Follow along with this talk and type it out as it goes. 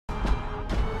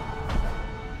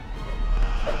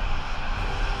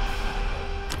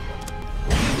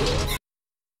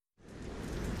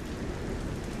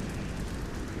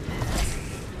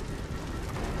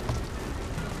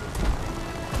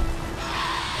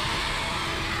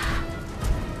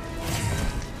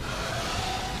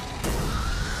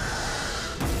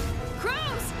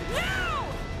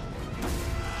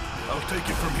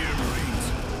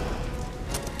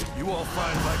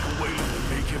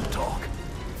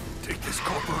Take this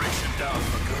corporation down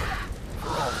for good. For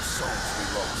all the souls we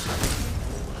lost.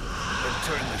 Then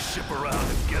turn the ship around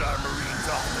and get our Marines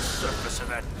off the surface of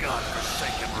that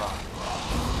godforsaken rock.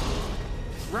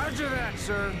 Roger that,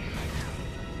 sir.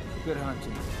 Good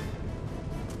hunting.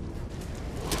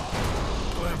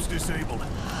 Clamps disabled.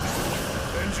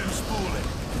 Engine spooling.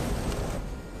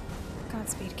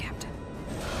 Godspeed, Captain.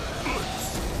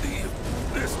 Let's see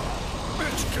if this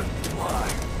bitch can fly.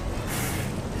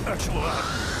 Actual out.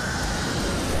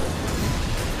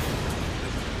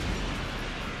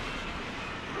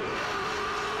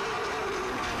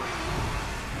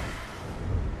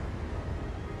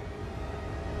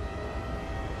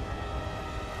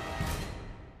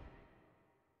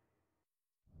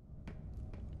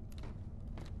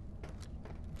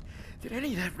 Did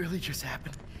any of that really just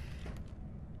happen?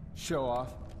 Show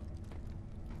off.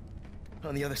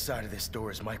 On the other side of this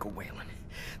door is Michael Whalen.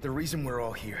 The reason we're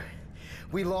all here.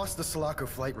 We lost the Sulaco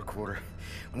flight recorder.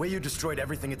 Wayu destroyed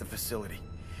everything at the facility.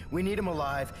 We need him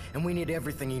alive, and we need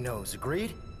everything he knows.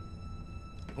 Agreed?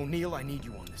 O'Neill, I need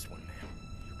you on this one, man.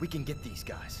 We can get these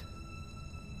guys.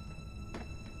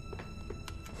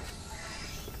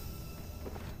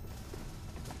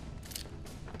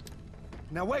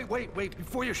 Now wait,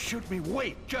 before you shoot me,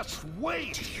 wait, just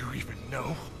wait! Do you even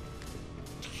know?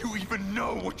 Do you even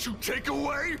know what you take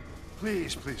away?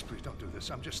 Please, please, please don't do this.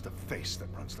 I'm just the face that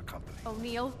runs the company.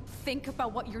 O'Neill, think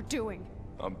about what you're doing.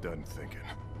 I'm done thinking.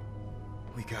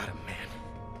 We got him, man.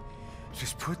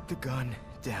 Just put the gun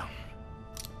down.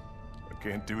 I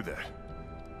can't do that.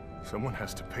 Someone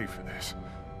has to pay for this.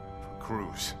 For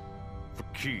Cruz. For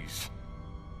Keyes.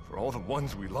 For all the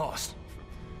ones we lost.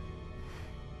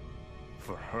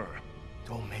 For her.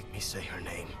 Don't make me say her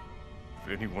name.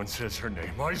 If anyone says her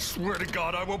name, I swear to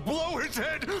God I will blow his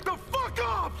head the fuck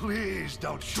off! Please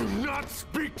don't shoot. Do not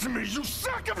speak to me, you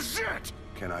sack of shit!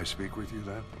 Can I speak with you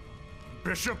then?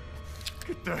 Bishop,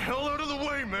 get the hell out of the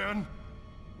way, man!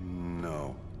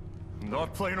 No. I'm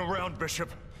not playing around,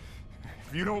 Bishop.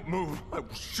 If you don't move, I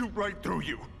will shoot right through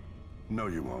you. No,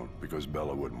 you won't, because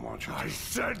Bella wouldn't want you to. I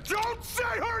said don't say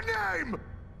her name!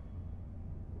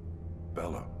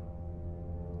 Bella.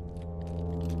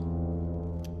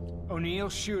 O'Neill,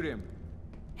 shoot him.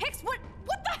 Hicks, what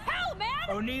the hell, man?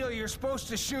 O'Neill, you're supposed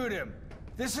to shoot him.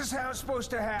 This is how it's supposed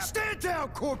to happen. Stand down,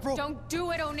 Corporal! Don't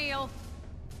do it, O'Neill.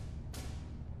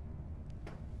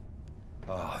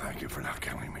 Oh, thank you for not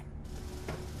killing me.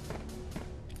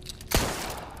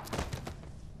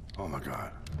 Oh my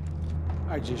God.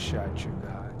 I just shot your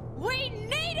guy. We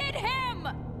needed him!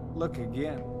 Look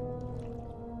again.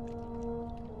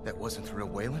 That wasn't the real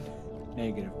Whalen?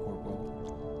 Negative,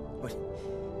 Corporal. But...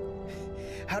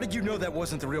 how did you know that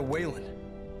wasn't the real Whalen?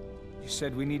 You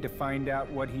said we need to find out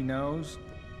what he knows?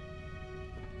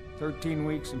 13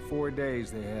 weeks and 4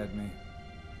 days they had me.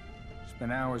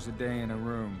 Spent hours a day in a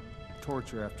room.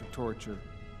 Torture after torture.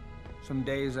 Some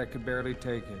days I could barely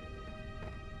take it.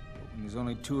 But when there's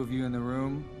only 2 of you in the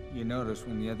room, you notice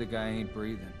when the other guy ain't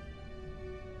breathing.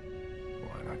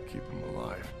 Why not keep him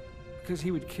alive? Because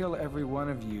he would kill every one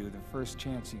of you the first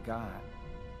chance he got.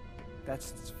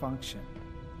 That's its function.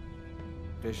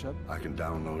 Bishop? I can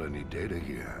download any data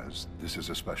he has. This is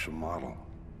a special model.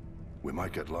 We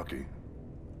might get lucky.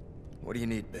 What do you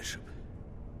need, Bishop?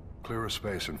 Clear a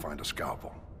space and find a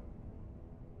scalpel.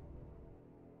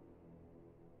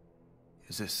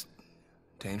 Is this...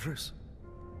 dangerous?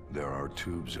 There are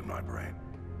tubes in my brain.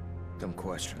 Dumb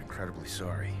question, incredibly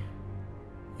sorry.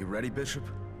 You ready, Bishop?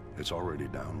 It's already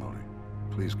downloading.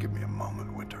 Please give me a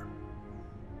moment, Winter.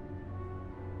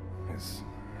 Is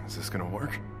this gonna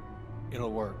work?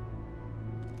 It'll work.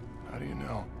 How do you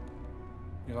know?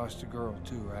 You lost a girl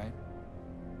too, right?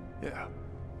 Yeah.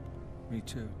 Me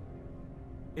too.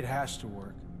 It has to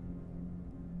work.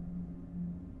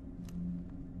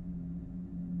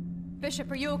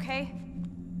 Bishop, are you okay?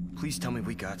 Please tell me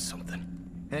we got something.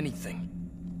 Anything.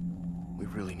 We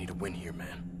really need a win here,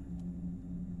 man.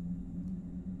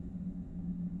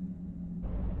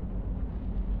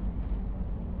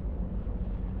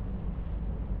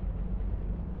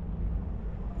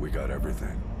 We got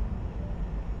everything.